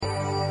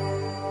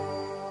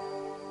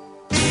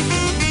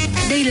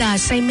Đây là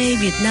Say mê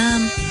Việt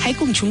Nam. Hãy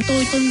cùng chúng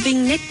tôi tôn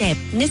vinh nét đẹp,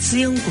 nét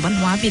riêng của văn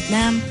hóa Việt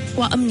Nam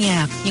qua âm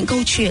nhạc, những câu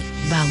chuyện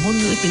và ngôn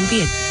ngữ tiếng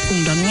Việt.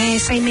 Cùng đón nghe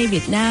Say mê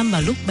Việt Nam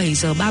vào lúc 7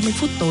 giờ 30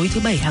 phút tối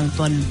thứ Bảy hàng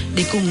tuần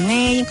để cùng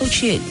nghe những câu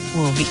chuyện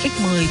của vị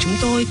khách mời chúng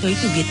tôi tới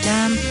từ Việt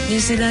Nam, New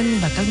Zealand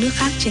và các nước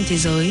khác trên thế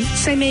giới.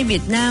 Say mê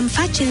Việt Nam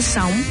phát trên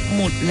sóng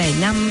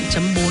 105.4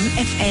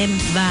 FM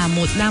và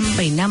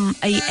 1575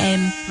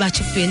 AM và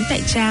trực tuyến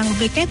tại trang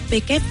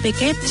www.oar.org.nz.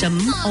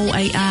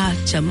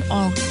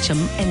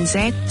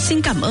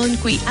 Xin cảm ơn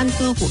Quỹ An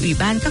cư của Ủy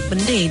ban các vấn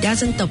đề đa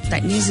dân tộc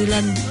tại New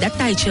Zealand đã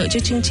tài trợ cho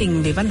chương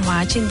trình về văn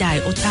hóa trên đài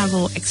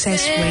Otago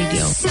Access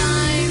Radio.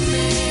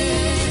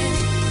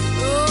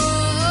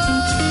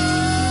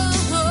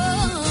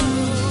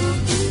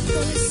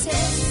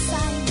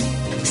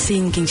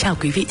 Xin kính chào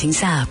quý vị thính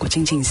giả của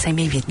chương trình Say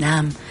mê Việt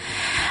Nam.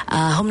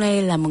 Hôm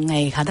nay là một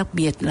ngày khá đặc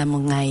biệt, là một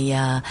ngày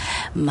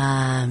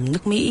mà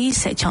nước Mỹ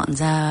sẽ chọn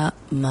ra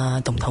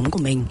tổng thống của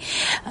mình,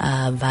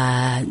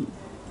 và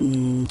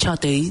cho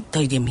tới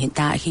thời điểm hiện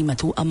tại khi mà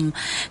thu âm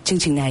chương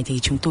trình này thì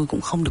chúng tôi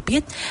cũng không được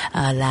biết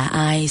là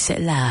ai sẽ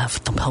là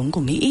tổng thống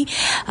của Mỹ,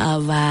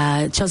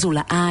 và cho dù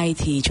là ai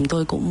thì chúng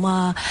tôi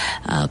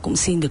cũng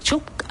xin được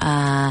chúc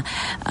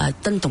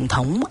tân tổng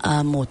thống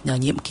một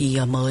nhiệm kỳ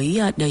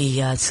mới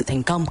đầy sự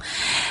thành công.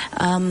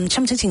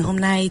 Trong chương trình hôm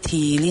nay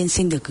thì Lien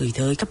xin được gửi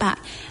tới các bạn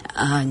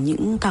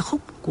những ca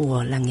khúc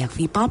của làng nhạc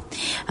V-pop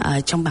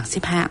trong bảng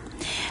xếp hạng.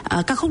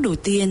 Ca khúc đầu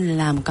tiên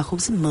là một ca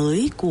khúc rất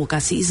mới của ca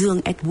sĩ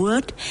Dương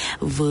Edward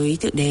với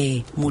tựa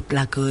đề Một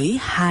là cưới,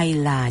 hai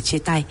là chia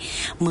tay.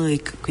 Mời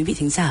quý vị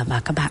thính giả và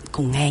các bạn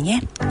cùng nghe nhé.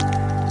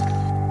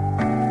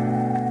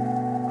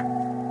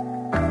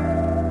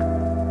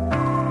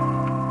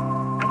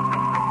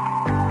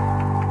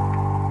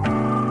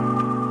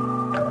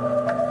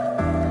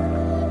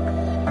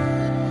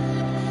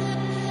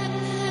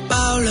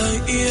 Bao lời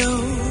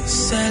yêu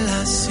sẽ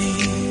là gì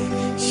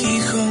khi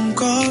không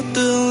có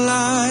tương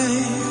lai,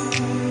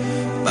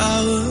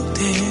 bao ước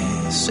thề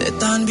sẽ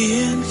tan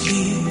biến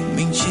khi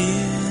mình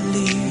chia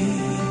ly.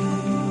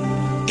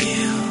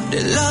 Yêu để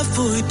lấp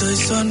vui tuổi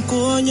xuân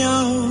của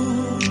nhau,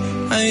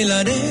 hay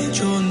là để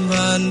chôn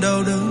vàn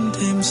đau đớn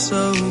thêm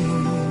sâu.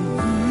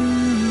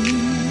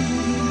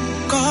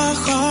 Có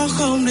khó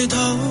không để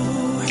thấu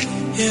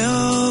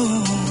hiểu,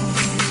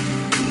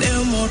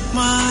 nếu một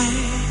mai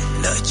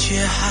lỡ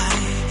chia hai,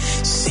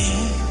 xin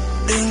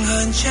đừng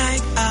hờn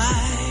trách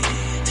ai.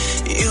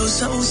 Yêu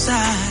dẫu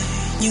dài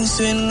nhưng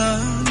duyên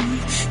ngắn,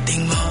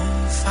 tình màu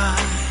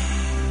phai.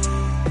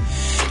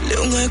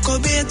 Liệu người có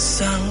biết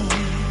rằng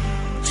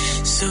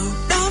dù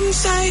đắm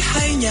say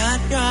hay nhạt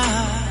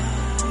nhòa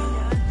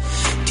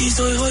thì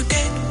rồi hồi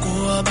kết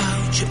của bao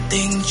chuyện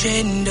tình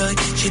trên đời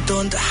chỉ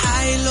tồn tại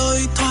hai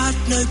lối thoát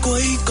nơi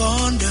cuối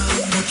con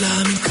đường. Một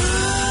là mình cưới,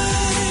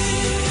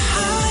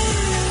 hai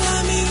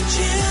là mình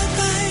chia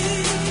tay.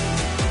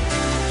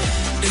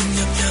 Đừng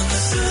nhập nhằng ở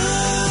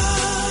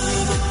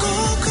giữa và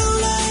cố cứu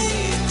lấy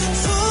từng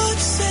phút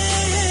giây.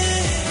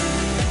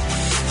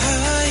 Đó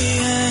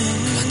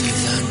là thời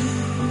gian,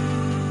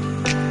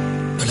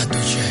 đó là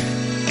tuổi trẻ,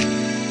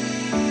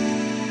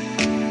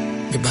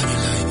 biết bao nhiêu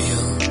lời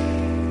yêu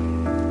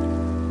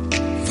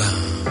và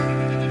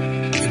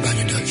biết bao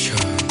nhiêu đợi chờ.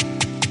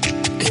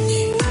 Em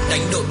nhìn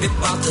đánh đổi biết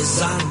bao thời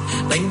gian,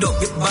 đánh đổi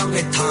biết bao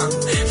ngày tháng,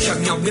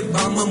 chạm nhau biết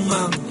bao mơ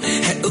màng,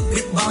 hẹn ước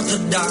biết bao thật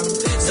đáng.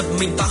 Giật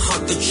mình ta hỏi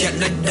tuổi trẻ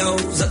này đâu,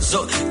 giận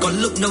dỗi có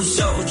lúc nâu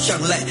dâu,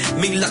 chẳng lẽ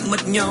mình lại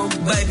mất nhau,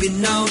 baby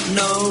no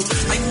no.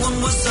 Anh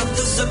muốn một sớm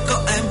thức giấc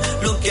có em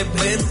luôn kề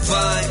bên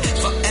vai,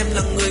 và em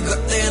là người gọi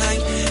tên anh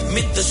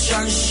Mr.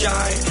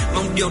 Sunshine.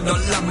 Mong điều đó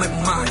là mãi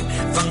mãi,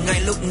 và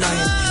ngay lúc này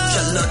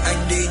trả lời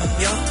anh đi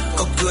nhớ,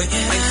 có cười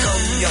anh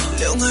không nhớ.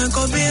 Liệu người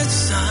có biết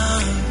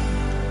rằng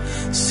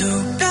dù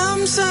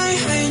đắm say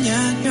hay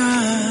nhạt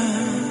nhòa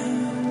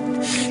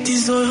thì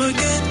rồi hồi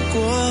kết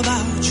của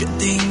bao chuyện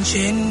tình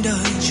trên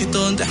đời chỉ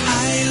tồn tại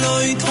hai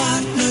lối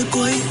thoát nơi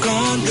cuối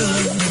con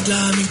đường. Một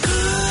là mình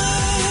cưới,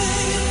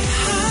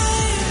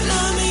 hai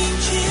là mình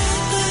chia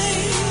tay.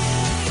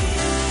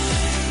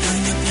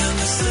 Đừng nhập nhằng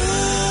ở giữa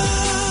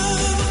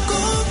và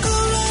cố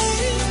cứu lấy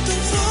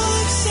từng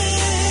phút giây,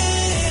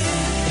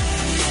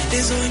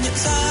 để rồi nhận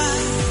ra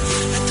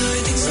là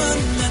thời thanh xuân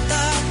mà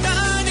ta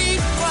đã đi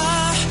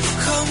qua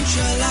không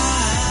trở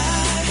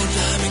lại. Một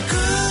là mình cưới,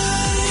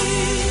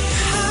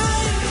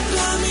 hai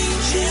là mình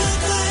chia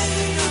tay.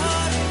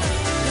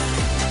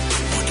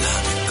 Một là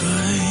mình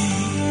cưới,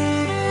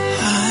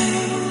 hai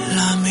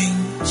là mình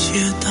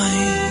chia tay.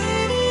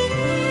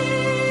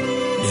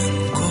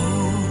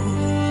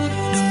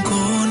 Đừng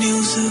cố níu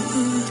giữ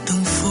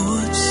từng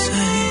phút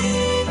giây.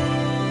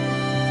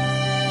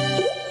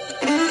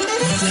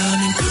 Một là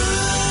mình cưới,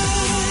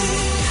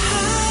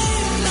 hai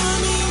là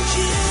mình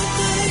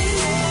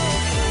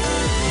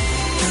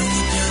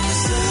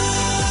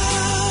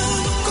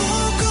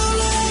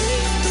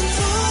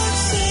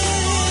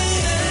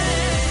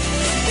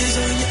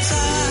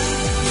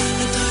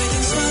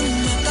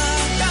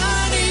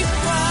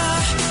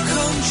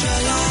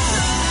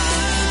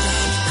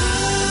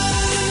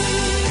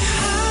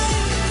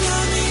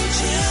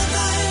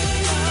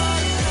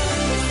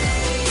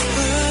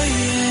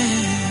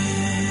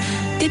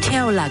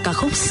là ca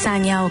khúc Xa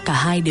Nhau Cả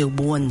Hai Đều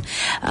Buồn,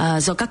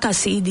 do các ca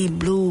sĩ đi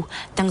Blue,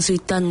 Tăng Duy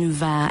Tân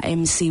và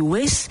MC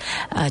Wiz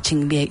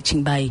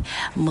trình bày.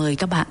 Mời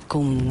các bạn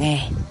cùng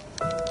nghe.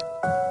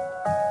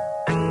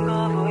 Anh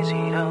có vui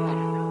gì đâu,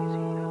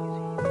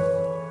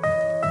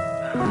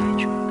 hai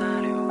chúng ta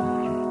đều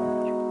buồn,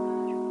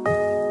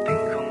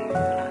 tình không như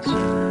là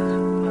giấc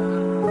mơ,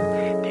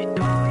 thì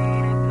thôi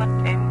nước mắt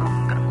em cũng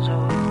cạn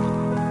rồi.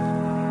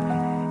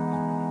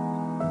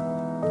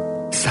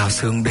 Sao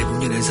sương đêm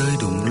như đã rơi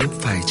đúng lúc,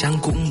 phải chăng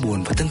cũng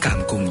buồn và thương cảm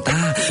cùng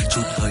ta.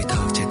 Chút hơi thở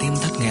trái tim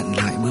thắt nghẹn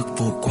lại, bước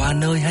vội qua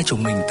nơi hai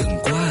chúng mình từng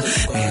qua.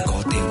 Nghe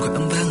có tiếng gọi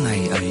âm vang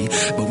ngày ấy,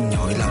 bỗng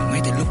nhói lòng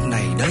ngay tại lúc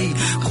này đây.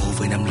 Cố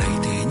với nắm lấy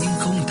thế nhưng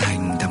không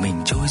thành, ta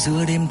mình trôi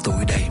giữa đêm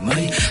tối đầy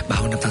mây.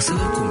 Bao năm tháng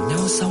xưa cùng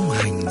nhau song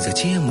hành, giờ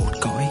chia một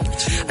cõi.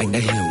 Anh đã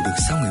hiểu được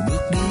sao người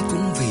bước đi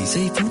cũng vì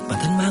giây phút bản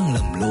thân mang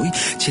lầm lỗi.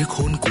 Chiếc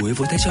hôn cuối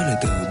vội thay cho lời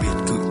từ biệt,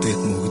 cự tuyệt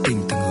mối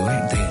tình từng hứa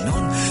hẹn thề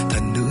non.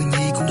 Thần nữ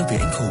nhi cũng đã vì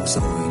anh khổ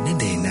rồi, nên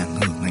để nàng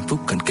hưởng hạnh phúc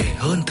cần kể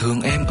hơn.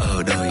 Thương em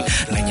ở đời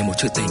này như một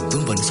chuyện tình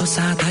vương vấn xót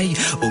xa thay,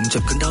 ôm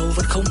chầm cơn đau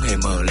vẫn không hề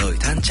mở lời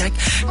than trách.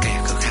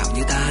 Kẻ khờ khạo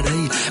như ta đây,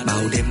 bao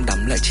đêm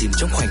đắm lại chìm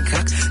trong khoảnh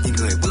khắc, nhìn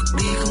người bước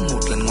đi không một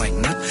lần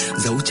ngoảnh mắt.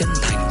 Dấu chân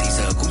thành thì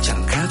giờ cũng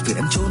chẳng khác, vì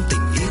em chôn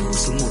tình yêu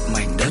xuống một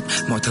mảnh đất.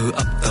 Mọi thứ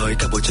ập tới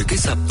cả bầu trời kết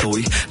sập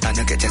tối, ta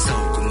đang kẻ trẻ sầu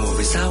cùng ngồi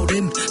với sao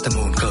đêm. Tâm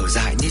hồn khờ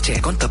dại như trẻ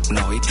con tập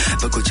nói,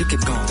 và cuối chiếc kiếm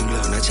cỏ từng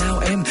lời nói trao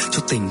em. Cho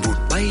tình vụt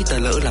bay ta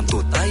lỡ làm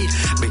tuột tay,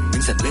 bình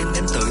minh dần lên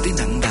em tới tới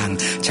nắng vàng.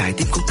 Trái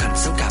tim khúc cằn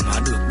sao cảm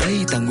hóa được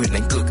đây, ta nguyện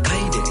đánh cược thay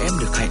để em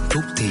được hạnh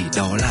phúc, thì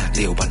đó là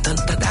điều bản thân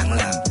ta đáng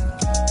làm.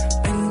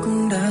 Anh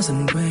cũng đã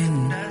dần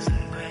quên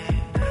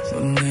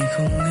một ngày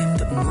không em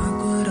tận mưa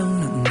cuối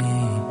đông nặng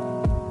nề,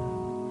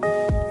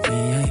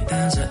 vì ai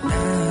ta giờ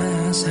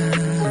đã xa,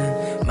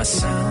 mà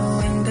sao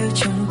anh thấy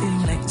trong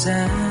tim lạnh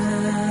giá.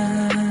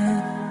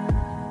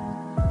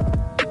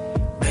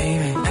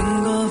 Baby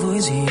anh có vui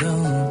gì đâu,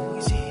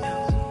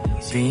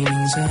 vì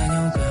mình xa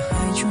nhau cả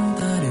hai chúng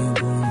ta đều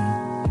buồn,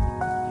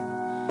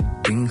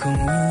 tình không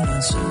như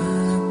là giấc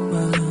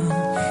mơ,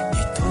 thì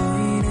thôi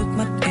nước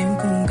mắt em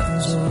cũng cạn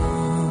rồi.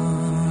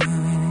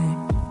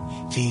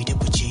 Vì đã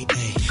buồn chị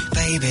này,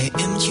 baby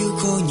em chịu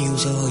khổ nhiều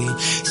rồi,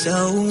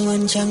 sao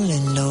anh chẳng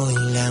lên lối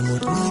là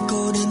một người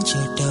cô đơn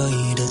chờ đợi,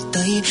 đợt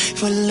tay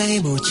vẫn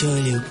lấy bầu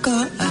trời liệu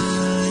có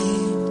ai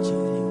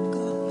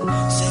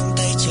giang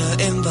tay chờ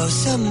em vào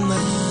sớm mai.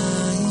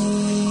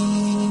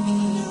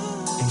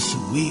 Em suy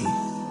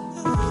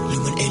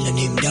lưu mình em là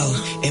niềm đau,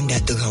 em đã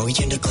tự hỏi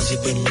chẳng đã còn gì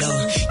bền lâu.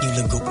 Nhiều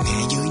lần gục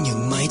ngã dưới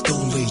những mái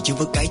tôn, vì chưa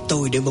có cái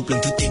tôi để một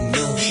lần thử tìm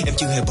nhau. Em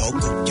chưa hề bỏ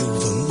cuộc dù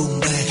vẫn bôn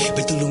ba,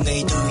 bởi tôi luôn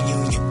ngây thơ như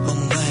những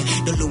bông hoa.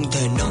 Nó luôn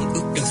thề non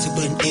ước rằng sẽ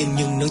bên em,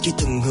 nhưng nó chưa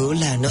từng hứa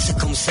là nó sẽ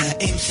không xa.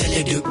 Em sẽ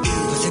là được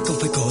yêu và sẽ không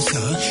phải khổ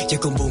sở, chẳng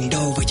còn buồn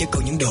đau và chẳng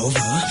còn những đổ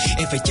vỡ.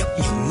 Em phải chấp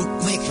nhận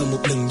mất mát và một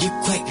lần dứt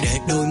khoát để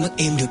đôi mắt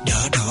em được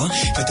đỏ đỏ.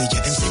 Và từ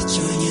giờ em sẽ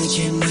trôi như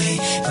trên mây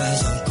và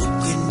dòng khúc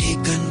quên đi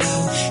cơn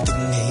đau.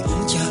 Từng ngày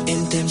uống cho em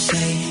thêm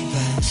say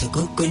và giờ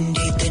cố quên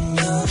đi tên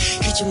nhau.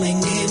 Khi trong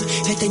màn đêm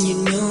hai ta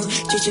nhìn nhau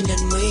trôi trên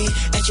đàn mây,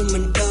 ai trong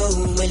mình đâu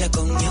may là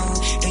còn nhau.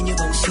 Đang như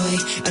vòng xoay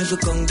anh vẫn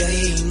còn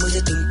đây, mưa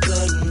ra từng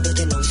cơn đôi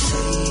tay nồng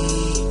say.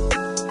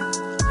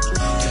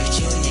 Đời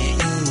trôi nhẹ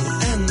như một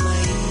áng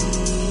mây,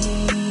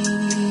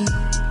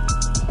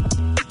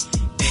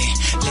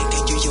 lang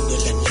thang giữa dòng đời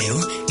lạnh lẽo.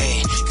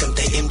 Cầm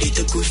tay em đi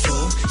tới cuối phố,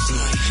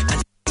 anh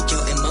cho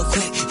em máu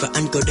khoét và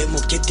anh còn đem một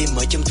trái tim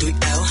ở trong túi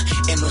áo.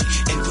 Em ơi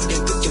em vẫn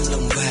đang cất trong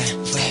lòng và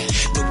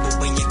một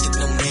bài nhạc thật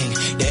nồng nàn,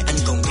 để anh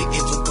còn biết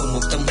em vẫn còn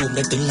một tâm hồn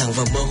đang tĩnh lặng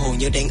và mơ hồ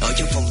như đang ở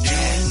trong phòng trà.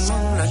 Em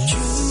mong là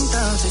chúng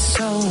ta sẽ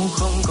sau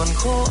không còn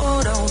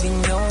khổ đau vì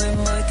nhau. Em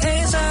ơi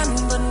thế gian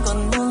vẫn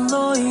còn buồn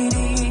lối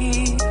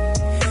đi,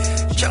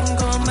 chẳng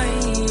có mấy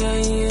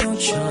ai yêu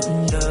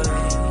trọn đời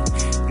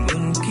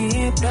muôn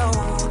kiếp đau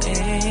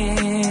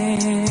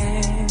em.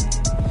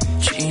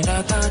 Chỉ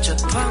là ta chợt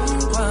thoáng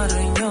qua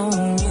đời nhau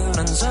như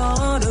làn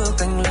gió đưa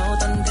cành lao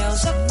tan theo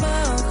giấc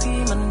mơ khi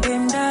màn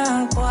đêm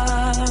đã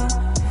qua.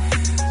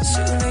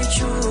 Giữ lấy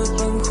chút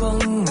bâng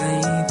khuâng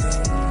ngày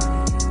từng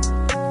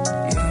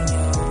yêu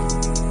nhau.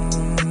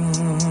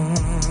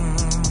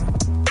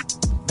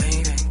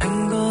 Baby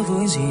anh có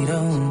vui gì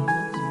đâu,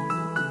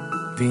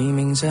 vì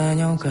mình xa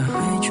nhau cả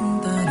hai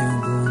chúng ta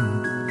đều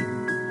buồn,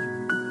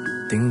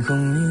 tình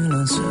không như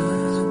là giấc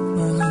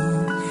mơ,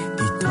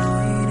 thì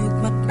thôi nước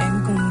mắt em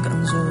cũng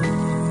cạn rồi.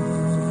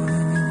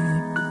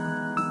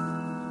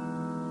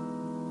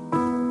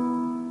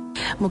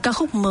 Một ca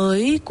khúc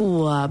mới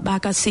của ba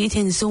ca sĩ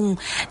Thiên Dung,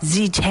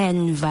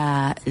 Lien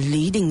và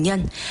Lý Đình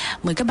Nhân.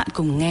 Mời các bạn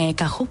cùng nghe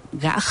ca khúc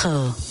Gã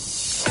Khờ.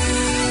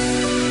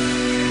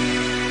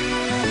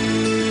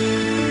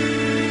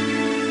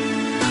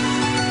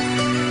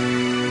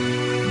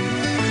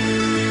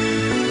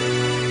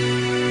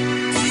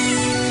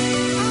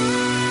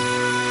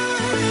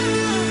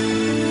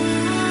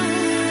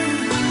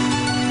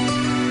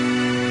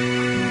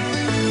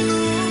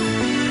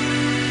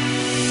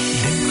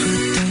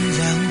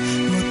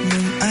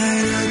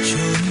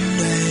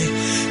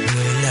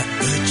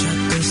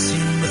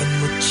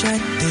 Trái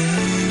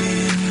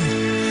tim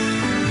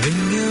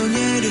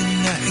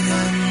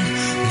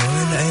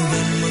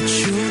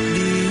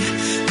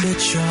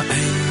cho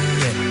anh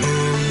để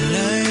ôm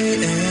lấy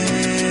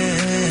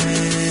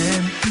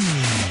em.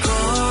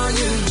 Có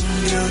những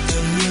điều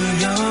tưởng như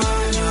nhỏ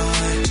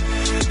nhoi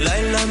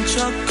lại làm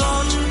cho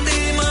con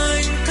tim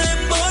anh thêm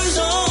bối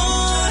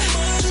rối.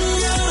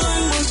 Nhớ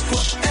đôi môi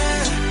của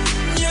em,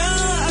 nhớ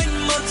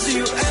ánh mắt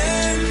dịu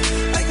em.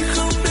 Anh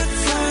không biết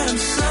phải làm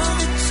sao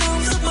trong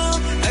giấc mơ.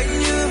 Anh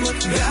như một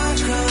gã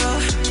khờ.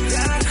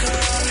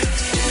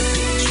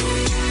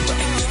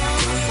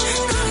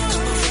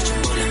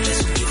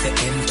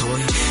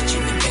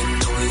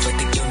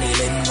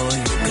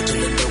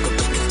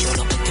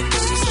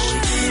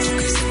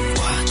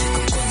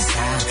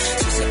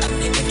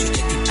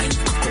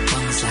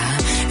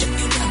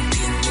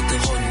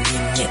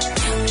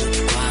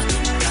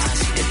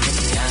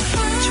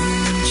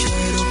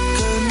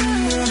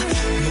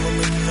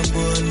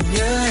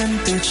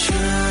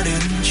 Chưa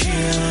đến chiều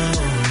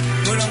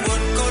ngồi lòng buồn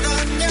cô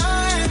đơn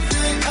nhớ em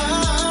thương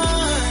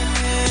ai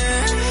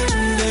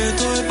để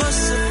tôi bớt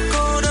sự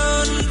cô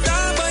đơn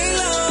đã bấy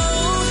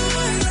lâu.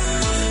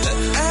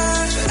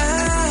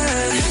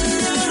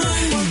 Nhớ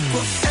đôi môi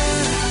của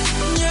em,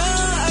 nhớ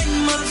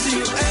ánh mắt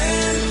dịu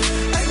em.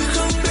 Anh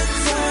không biết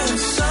phải làm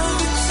sao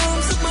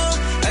trong giấc mơ.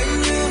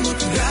 Anh như một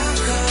gã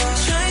khờ,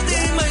 trái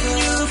tim anh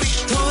như bị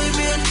thôi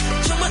miên.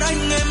 Trong mắt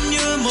anh em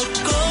như một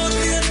cô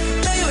tiên.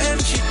 Đã yêu em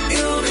chỉ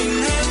yêu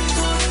mình em.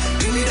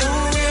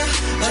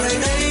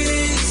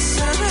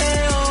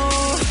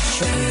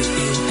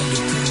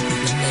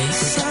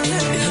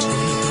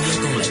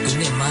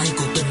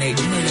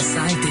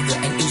 Sai thì người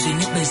anh yêu duy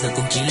nhất bây giờ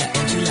cũng chỉ là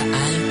em chứ là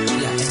ai,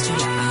 là em chứ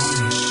là ai.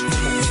 Một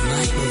ngày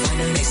mai bờ vai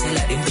nơi này sẽ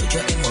là điểm tựa cho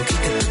em mỗi khi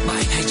gặp thất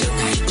bại hay trở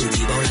ngại.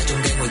 Thì bao la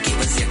trong đêm ngoài kia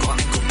vẫn sẽ có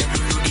anh cùng em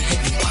luôn luôn đi hết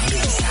những quãng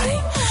đường dài.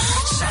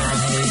 Sao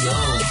hey yo.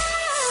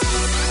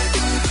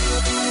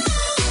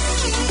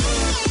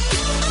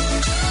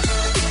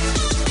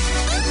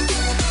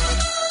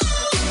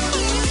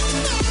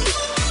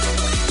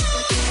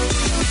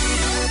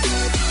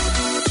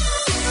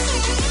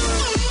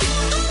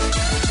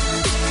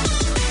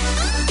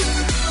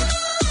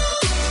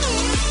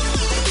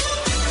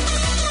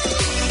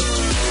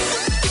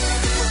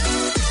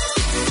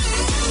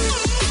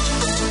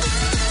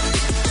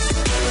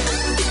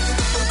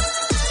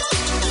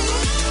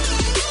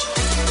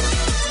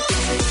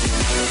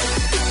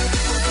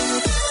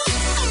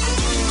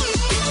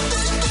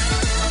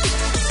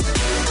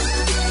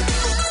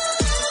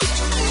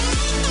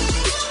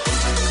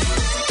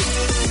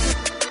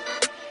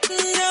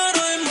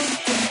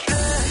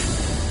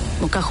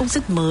 Ca khúc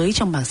rất mới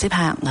trong bảng xếp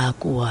hạng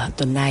của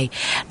tuần này,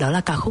 đó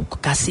là ca khúc của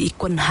ca sĩ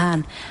Quân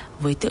Han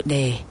với tựa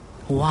đề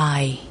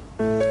Why.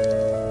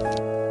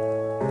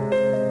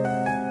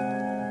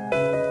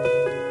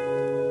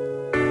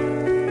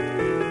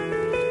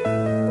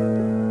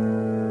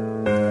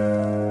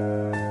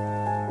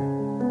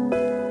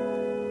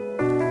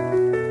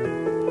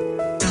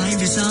 Tại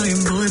vì sao em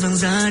vội vàng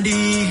ra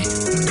đi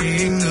để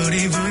anh ở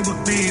đây với bộn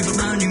bề và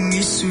bao nhiêu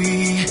nghĩ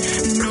suy.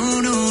 No,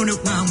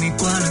 được bao ngày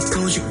qua là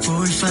câu chuyện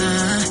phôi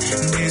pha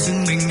để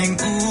dừng mình anh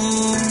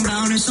ôm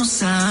bao nơi xót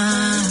xa.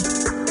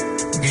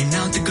 Ngày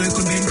nào tôi cười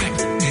con bên cạnh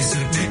để giờ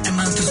đây em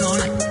mang theo gió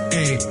lạnh.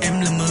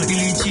 Em làm mơ đi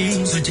ly chi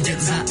rồi chỉ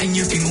nhận ra anh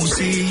như phim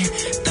oxy.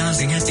 Ta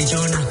dành hết tình cho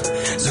nàng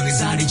rồi người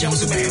ra đi trong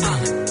sự bẽ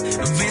bàng.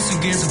 Vết xuống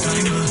kia rồi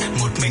phai mờ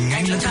một mình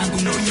anh lang thang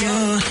cùng nỗi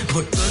nhớ.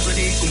 Vội vỡ rồi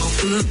đi cùng mong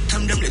ước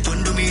thâm đâm lệ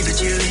tuôn đôi mi ta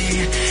chia ly.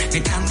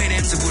 Ngày tháng bên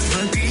em giờ buồn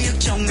vỡ ký ức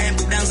trong em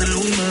cũng đang dần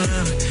lu mờ.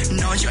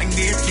 Nói cho anh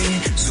biết đi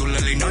dù là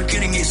lời nói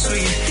khiến anh nghĩ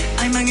suy.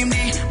 Ai mang em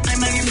đi, ai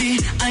mang em đi,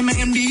 ai mang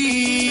em đi.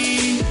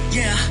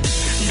 Yeah.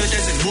 Đôi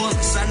tay dần buông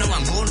xa nơi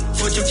hoàng hôn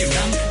phôi trong chìm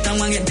đắm. Ta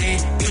ngoan nghiện thề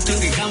yêu thương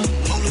vì găm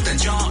mong luôn tàn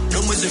cho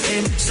đôi môi rồi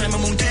em sao mà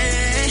mong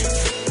thế.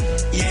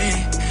 Yeah.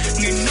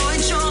 Người nói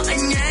cho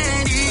anh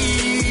nghe đi.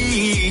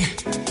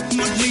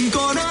 Một mình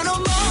cô đơn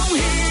ôm bóng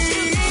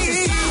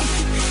hình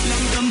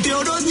lòng cầm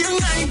tiêu đốt những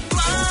ngày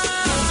qua.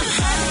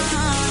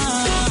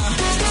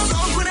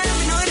 Gió cuốn em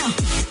về nơi nào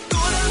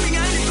cô đơn mình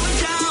ai để tuôn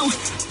trào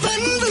vẫn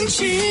vững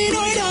chỉ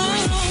nỗi đau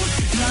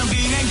là vì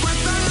ngày qua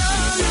ta lỡ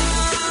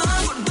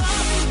một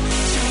vấp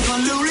chẳng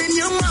còn lưu lên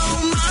những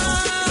màu mơ.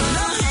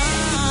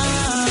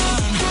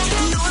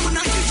 Nỗi buồn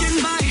nặng treo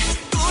trên vai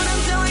cô đang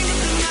theo anh đến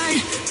từng ngày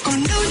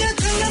còn đâu nhớ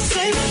thương đã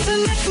say vẫn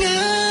thương ngất ngơ.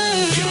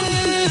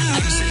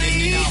 Anh sẽ đến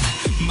nơi nào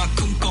mà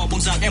không có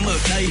bóng dáng em ở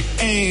đây.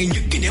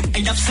 Những kỷ niệm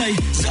anh đắp xây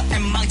giờ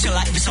em mang trở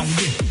lại với sóng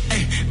biển.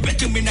 Vết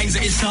thương bên anh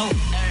dậy sâu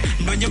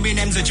nỗi nhớ bên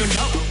em giờ chôn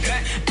đâu.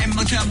 Em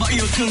mang theo bao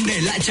yêu thương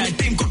để lại trái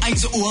tim của anh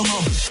rồi u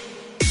màu.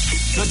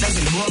 Đôi ta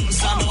dần buông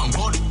xa nơi hoàng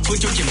hôn vui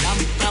trong chìm đắm.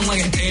 Ta ngoan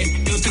hẹn thề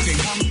yêu thương người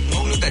thăm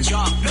mong luôn tàn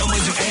cho đâu mới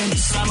rồi em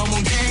sao mà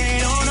mong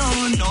thế.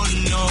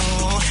 No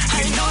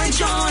hãy nói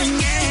cho anh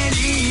nghe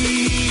đi.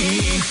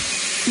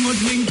 Một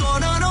mình cô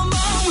đơn ôm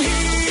bóng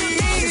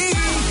hình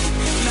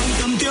lòng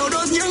cầm tiêu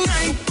đốt những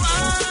ngày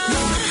qua.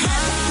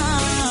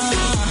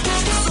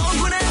 Gió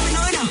cuốn em về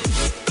nơi nào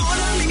cô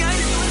đơn mình ai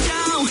để tuôn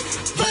trào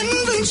vẫn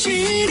vững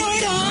chỉ nỗi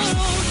đau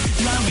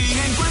là vì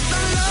ngày qua ta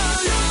lỡ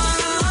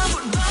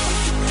một vấp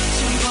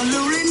chẳng còn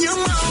lưu lên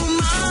những màu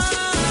mơ.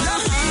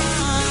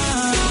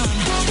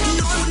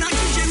 Nỗi buồn nặng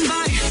trên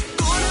vai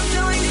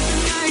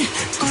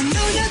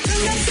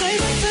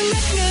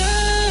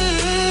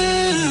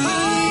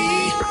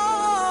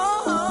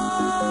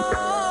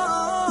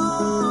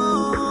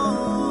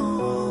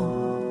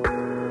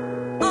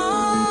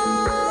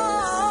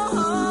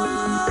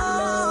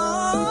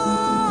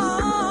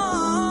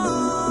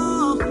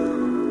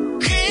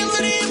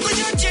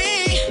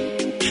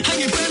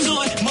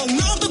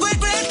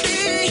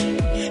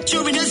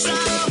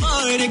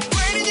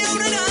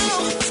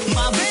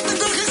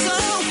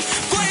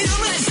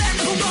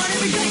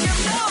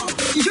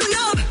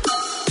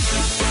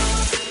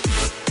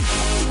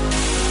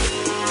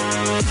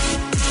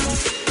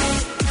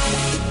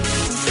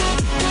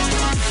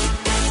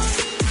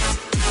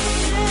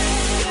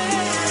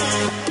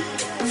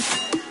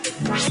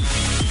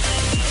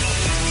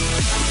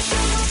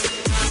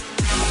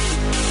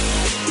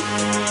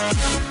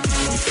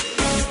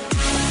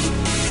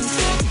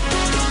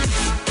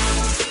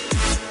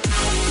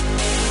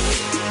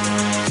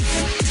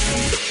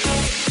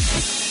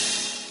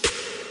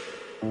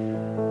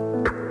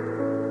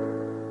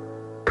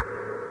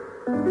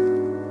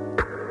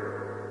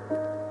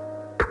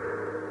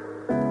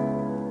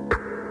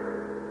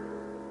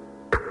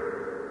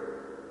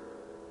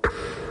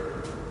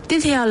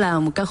theo là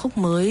một ca khúc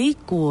mới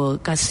của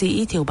ca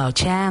sĩ Thiều Bảo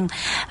Trang,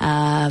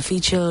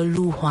 feature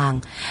Lưu Hoàng,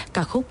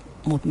 ca khúc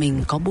Một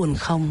Mình Có Buồn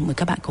Không. Mời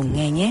các bạn cùng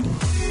nghe nhé.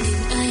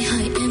 Đừng ai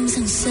hỏi em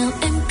rằng sao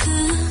em cứ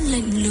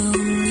lạnh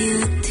lùng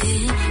như thế,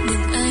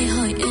 đừng ai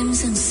hỏi em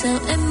rằng sao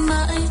em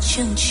mãi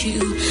chẳng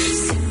chịu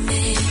say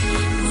mê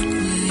một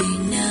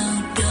người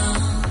nào đó,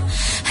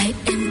 hay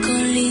em có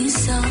lý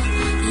do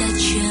là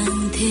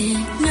chẳng thể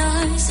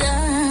nói ra.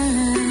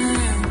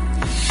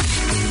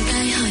 Đừng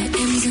ai hỏi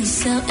em rằng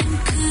sao em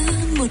cứ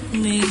một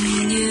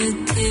mình như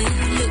thế,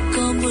 liệu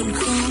có buồn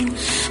không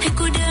hay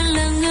cô đơn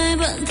là người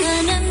bạn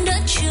thân em đã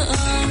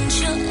chọn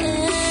cho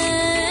em.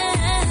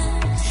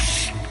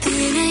 Từ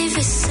nay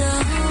về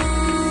sau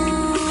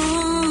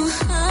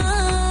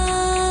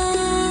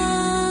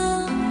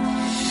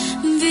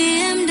vì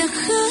em đã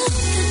khóc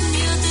thật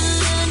nhiều từ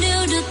lần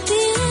yêu đầu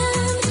tiên,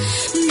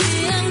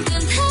 vì em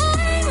cảm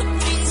thấy một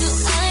mình dù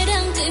ai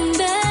đang cạnh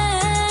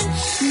bên,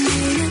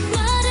 vì nước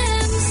mắt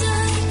em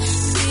rơi,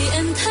 vì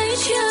em thấy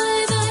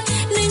trời vơi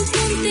nên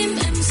con tim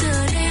em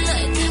giờ đây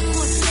lại thêm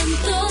một lần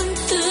tổn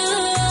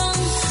thương,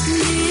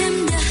 vì em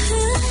đã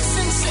hứa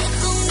rằng sẽ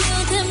không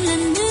yêu thêm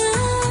lần nữa,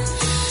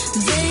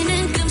 vậy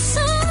nên cảm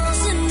xúc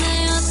dần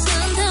này hòa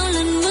tan theo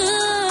lần mưa,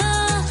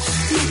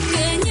 mặc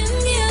kệ những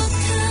yêu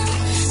thương,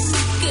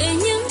 mặc kệ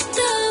những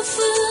tơ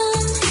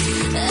vương,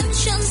 em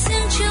chọn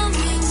riêng cho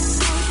mình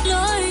một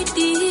lối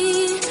đi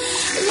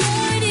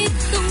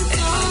không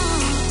có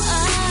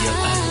ai.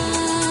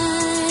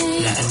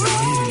 Là anh mới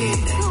ngày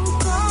này,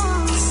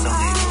 sau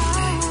ngày hôm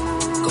nay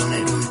có lẽ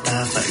đôi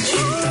ta phải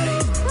chia tay,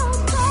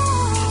 và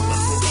vô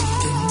âm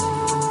tính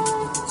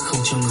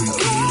không cho người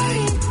kia hay.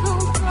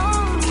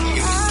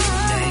 Yêu hôm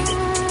nay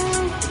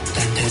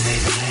tan theo ngày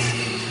mai.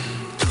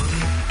 Thôi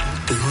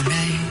từ hôm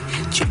nay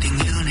chuyện tình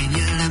yêu này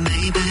như là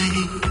máy bay,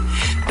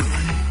 đôi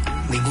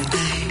mình buông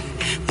tay,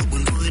 một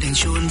buồn vui đành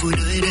chôn vui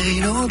nơi đây.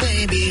 No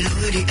baby,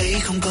 lối đi ấy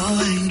không có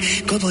anh,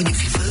 có bao nhiêu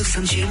phiền phức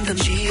xâm chiếm tâm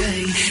trí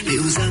anh.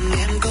 Liệu rằng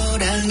em có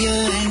đang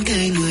nhớ anh,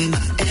 cái người mà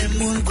em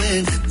muốn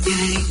quên thật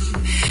nhanh.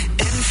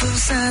 Em phương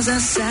xa ra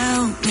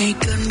sao, ngày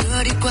cơn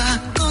mưa đi qua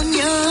có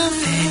nhớ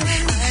về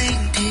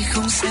anh thì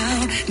không sao,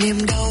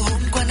 niềm đau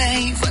hôm qua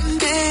nay vẫn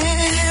thế.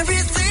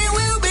 Everything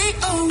will be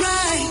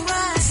alright.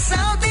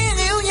 Sao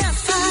tiếng yêu nhạt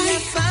phai,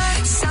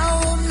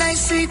 sao hôm nay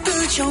suy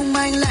tư trong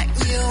anh lại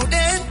nhiều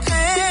đến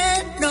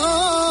thế.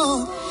 No,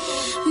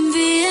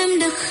 Vì em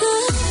đã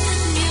khóc thật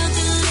nhiều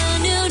từ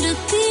lần yêu đầu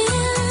tiên,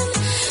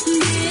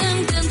 vì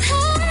em cảm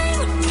thấy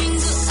một mình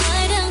dù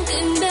ai đang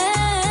cạnh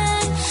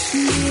bên,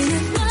 vì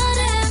nước mắt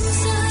em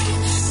rơi,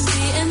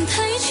 vì em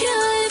thấy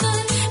trời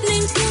vơi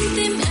nên con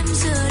tim em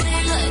giờ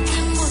đây lại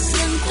thêm một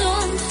lần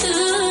tổn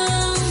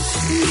thương,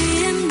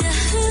 vì em đã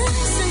hứa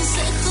rằng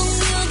sẽ không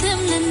yêu thêm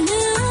lần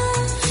nữa,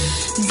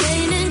 vậy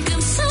nên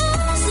cảm xúc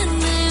dần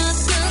này hòa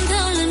tan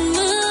theo lần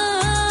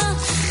mưa,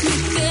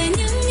 mặc kệ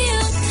những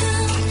yêu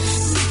thương,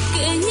 mặc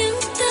kệ những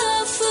tơ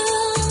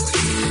vương,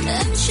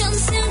 em chọn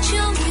riêng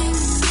cho mình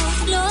một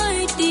lối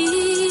đi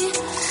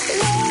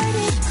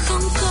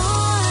không có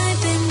ai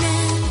bên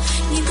em,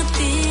 nhưng con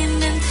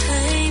tim em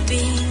thấy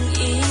bình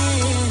yên.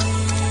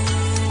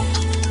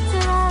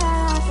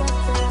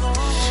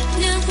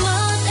 Nước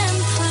mắt em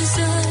thôi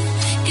rơi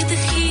kể từ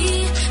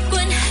khi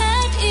quên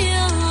hết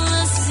yêu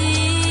là gì,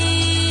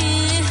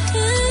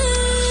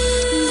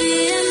 vì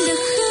em đã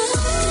khóc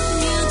thật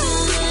nhiều từ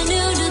lần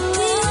yêu đầu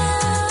tiên,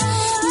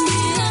 vì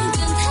em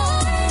cảm thấy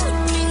một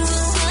mình dù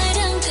ai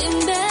đang cạnh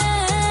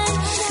bên,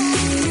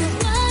 vì nước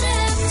mắt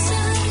em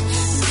rơi,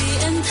 vì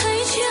em thấy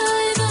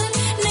trời vơi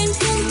nên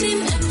con tim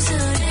em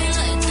giờ đây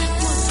lại thêm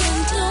một lần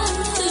tổn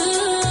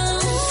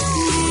thương,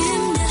 vì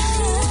em đã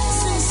hứa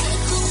rằng sẽ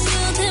không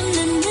yêu thêm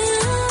lần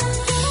nữa,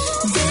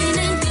 vậy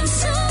nên cảm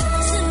xúc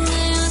dần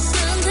này hòa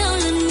tan theo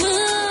lần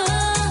mưa,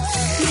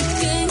 mặc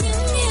kệ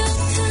những yêu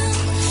thương,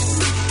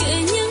 mặc kệ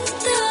những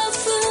tơ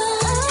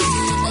vương,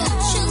 em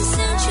chọn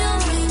riêng cho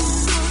mình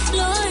một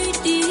lối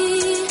đi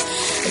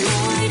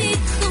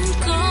không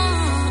có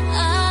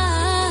ai.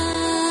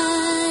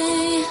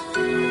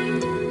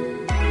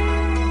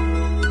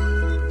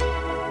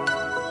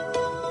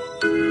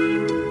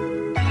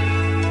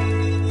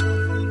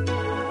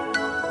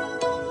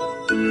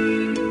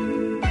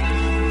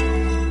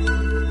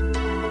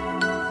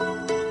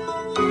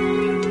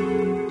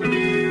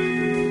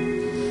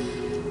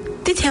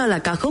 Tiếp theo là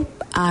ca khúc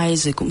Ai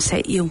Rồi Cũng Sẽ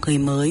Yêu Người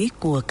Mới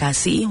của ca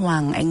sĩ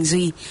Hoàng Anh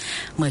Duy.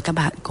 Mời các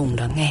bạn cùng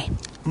đón nghe.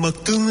 Mặc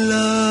tương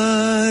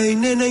lai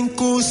nên anh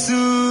cố giữ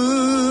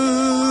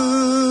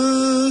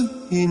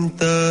hiện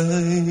tại,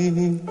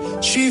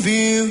 chỉ vì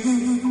yêu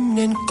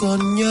nên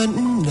còn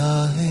nhẫn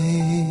nại.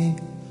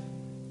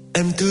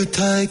 Em thử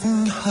thách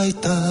hai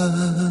ta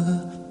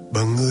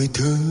bằng người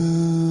thứ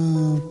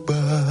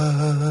ba,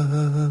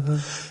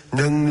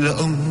 nâng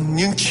lòng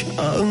nhưng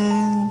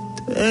chẳng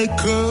thể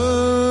cớ.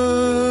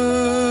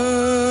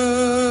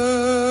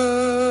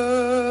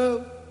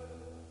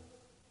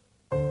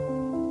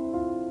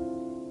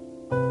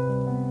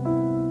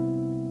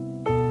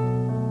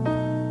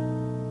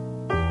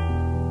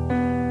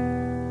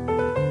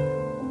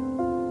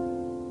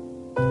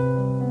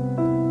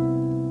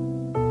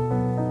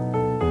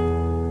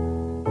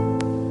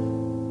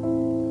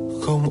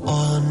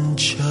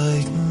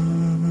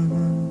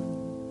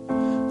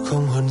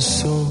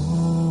 số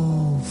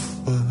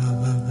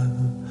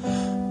phận,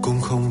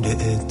 cũng không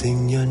để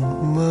tình nhân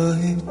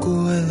mới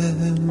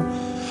quên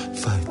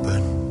phải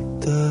bận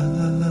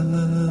tâm.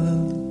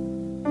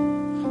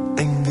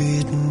 Anh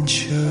biết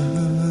chưa,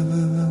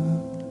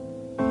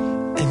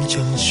 em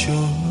chẳng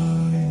chối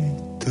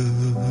từ,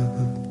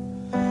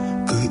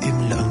 cứ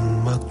im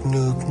lặng mặc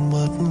nước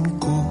mắt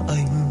của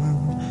anh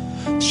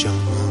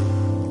chẳng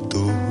ngừng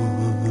tuôn.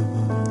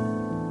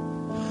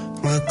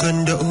 Ngờ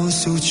cơn đau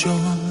dù cho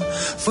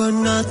vỡ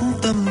nát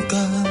tâm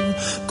can,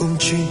 cũng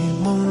chỉ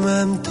mong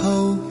em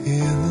thấu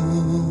hiểu.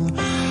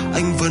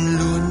 Anh vẫn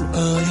luôn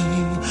ở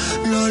đây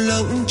lo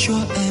lắng cho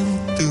em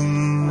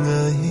từng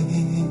ngày.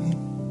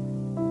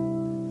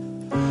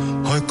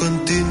 Hỏi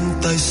con tim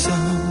tại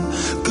sao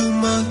cứ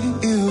mãi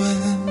yêu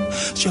em,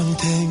 chẳng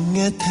thể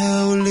nghe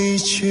theo lý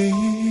trí.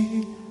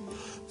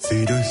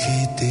 Vì đôi khi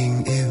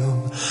tình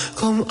yêu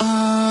không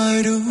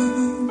ai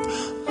đúng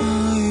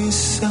ai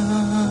sai.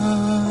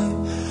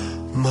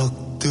 Mặc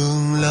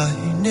tương lai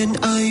nên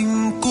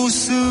anh cố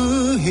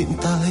giữ hiện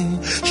tại,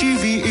 chỉ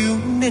vì yêu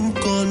nên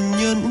còn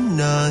nhẫn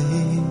nại.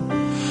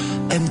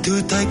 Em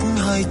thử thách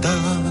hai ta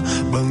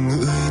bằng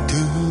người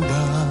thứ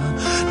ba,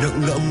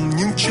 nặng lòng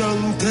nhưng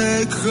chẳng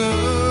thể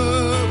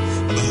khớp.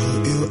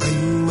 Yêu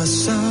anh mà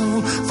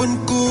sao vẫn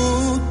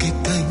cố kề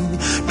cạnh,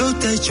 đôi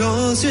tay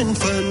cho duyên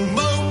phận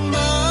mong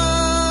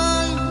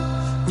manh.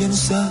 Nhận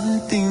ra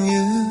tình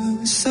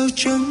yêu sao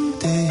chẳng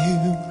thể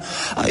hiểu,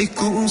 ai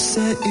cũng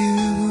sẽ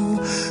yêu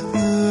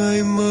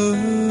người mới.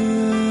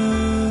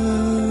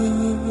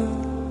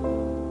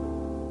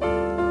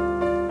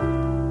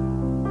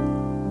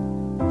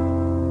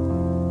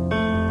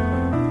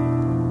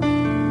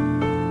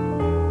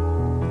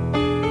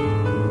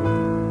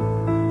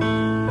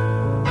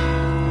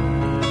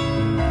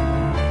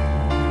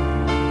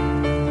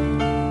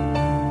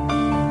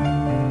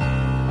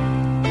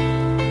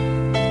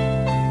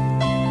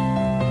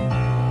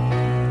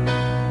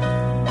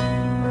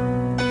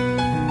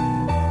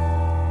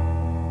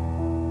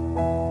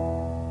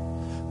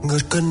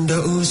 Cơn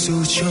đau dù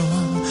cho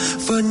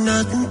vỡ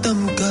nát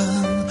tâm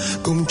can,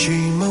 cũng chỉ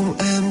mong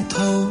em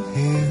thấu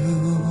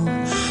hiểu.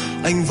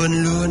 Anh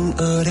vẫn luôn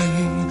ở đây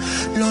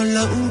lo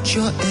lắng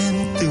cho em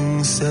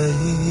từng giây.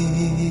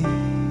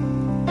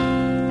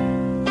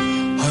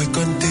 Hỏi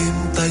con tim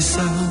tại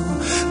sao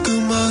cứ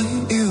mãi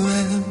yêu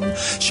em,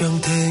 chẳng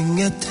thể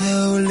nghe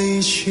theo lý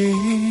trí.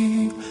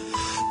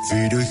 Vì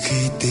đôi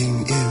khi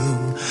tình yêu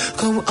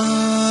không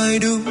ai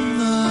đúng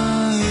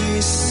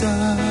ai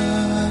sai.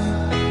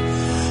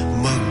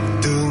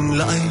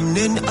 Lại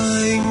nên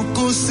anh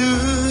cố giữ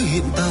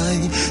hiện tại,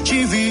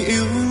 chỉ vì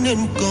yêu nên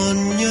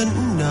còn nhẫn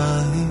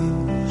nại.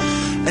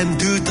 Em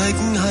thử thách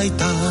hai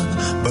ta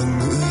bằng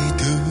người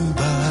thứ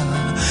ba,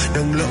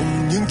 nặng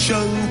lòng nhưng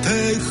chẳng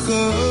thể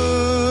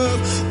khớp.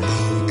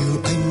 Bảo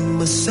yêu anh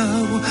mà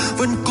sao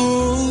vẫn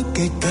cố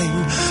kề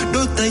cạnh,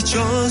 đôi tay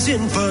cho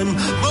duyên phận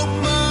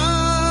mong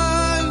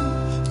manh.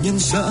 Nhận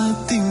ra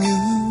tình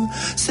yêu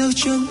sao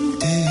chẳng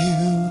thể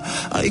hiểu,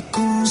 ai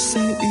cũng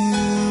sẽ yêu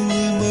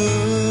người mới.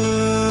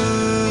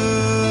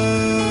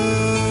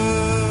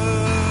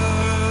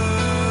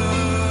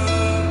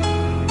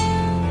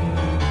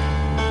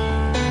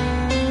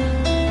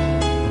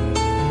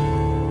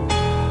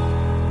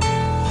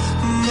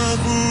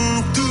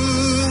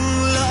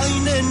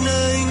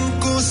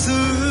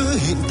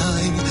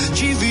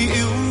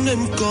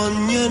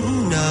 Còn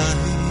nhẫn nại,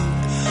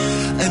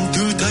 em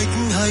thử thách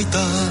hai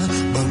ta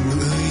bằng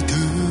người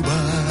thứ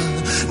ba,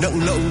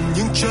 nặng lòng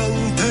nhưng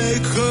chẳng thể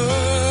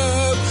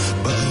khớp.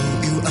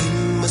 Bảo yêu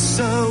anh mà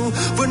sao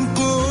vẫn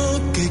cố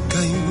kề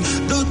cạnh,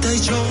 đôi tay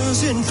cho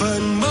duyên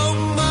phận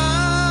mong manh.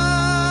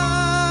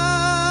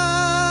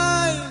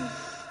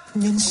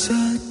 Nhận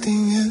ra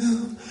tình yêu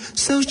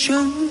sao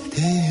chẳng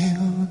thể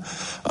hiểu,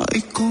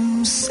 ai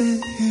cũng sẽ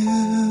yêu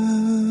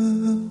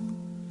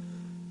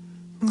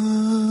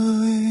người.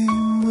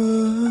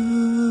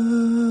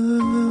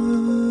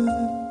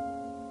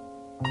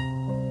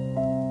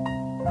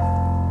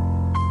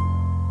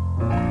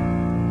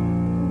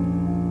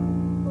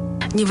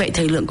 Như vậy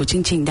thời lượng của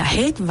chương trình đã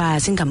hết và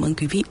xin cảm ơn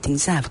quý vị thính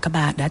giả và các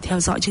bạn đã theo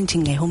dõi chương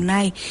trình ngày hôm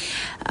nay.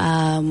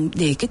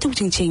 Để kết thúc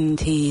chương trình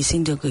thì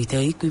xin được gửi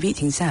tới quý vị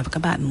thính giả và các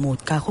bạn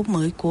một ca khúc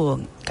mới của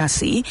ca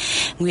sĩ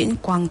Nguyễn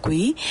Quang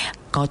Quý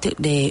có tựa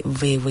đề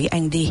Về với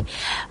anh đi.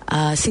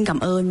 Xin cảm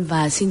ơn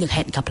và xin được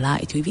hẹn gặp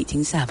lại quý vị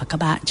thính giả và các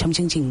bạn trong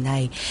chương trình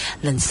này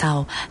lần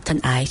sau. Thân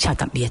ái chào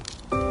tạm biệt.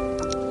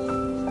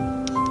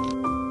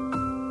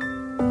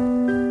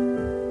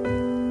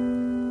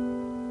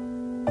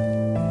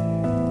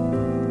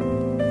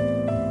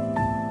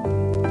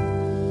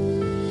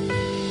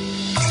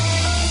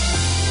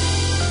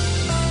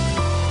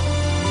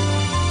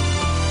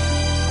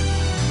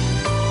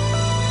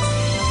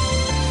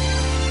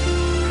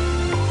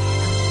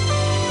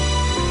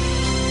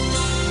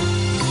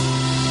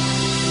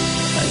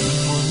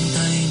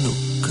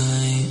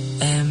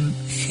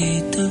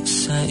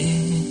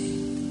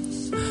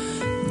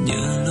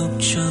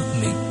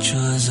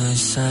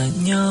 xa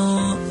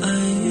nhau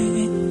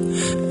ấy,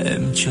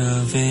 em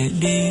trở về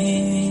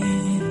đi.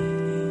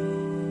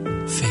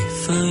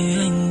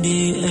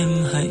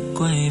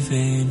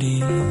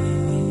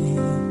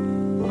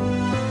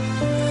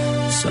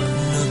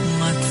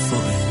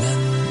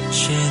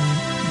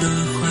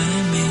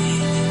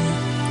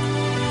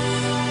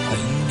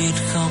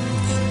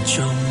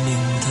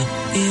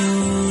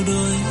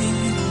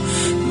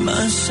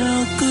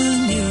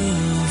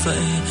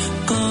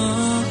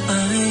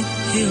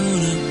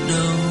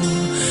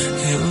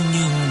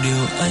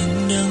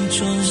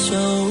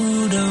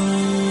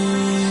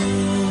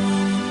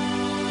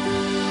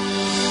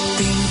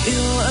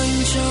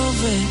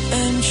 về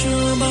em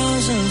chưa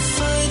bao giờ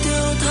phai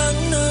theo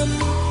tháng năm.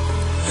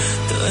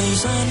 Thời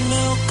gian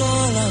nếu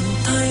có làm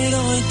thay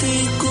đổi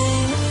thì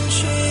cũng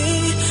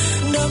chỉ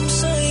đắm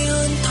say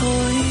hơn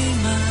thôi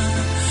mà.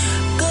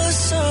 Cớ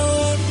sao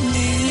em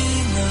nghi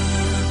ngờ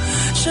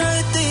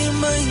trái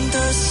tim anh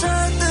thật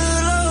ra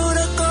từ lâu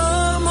đã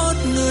có một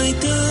người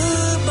thứ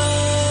ba.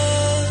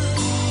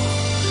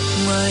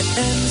 Ngoài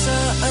em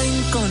ra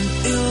anh còn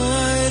yêu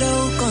ai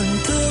đâu, còn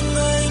thương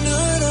ai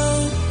nữa đâu.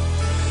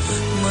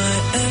 Ngoài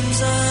em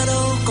ra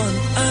đâu còn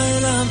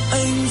ai làm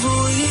anh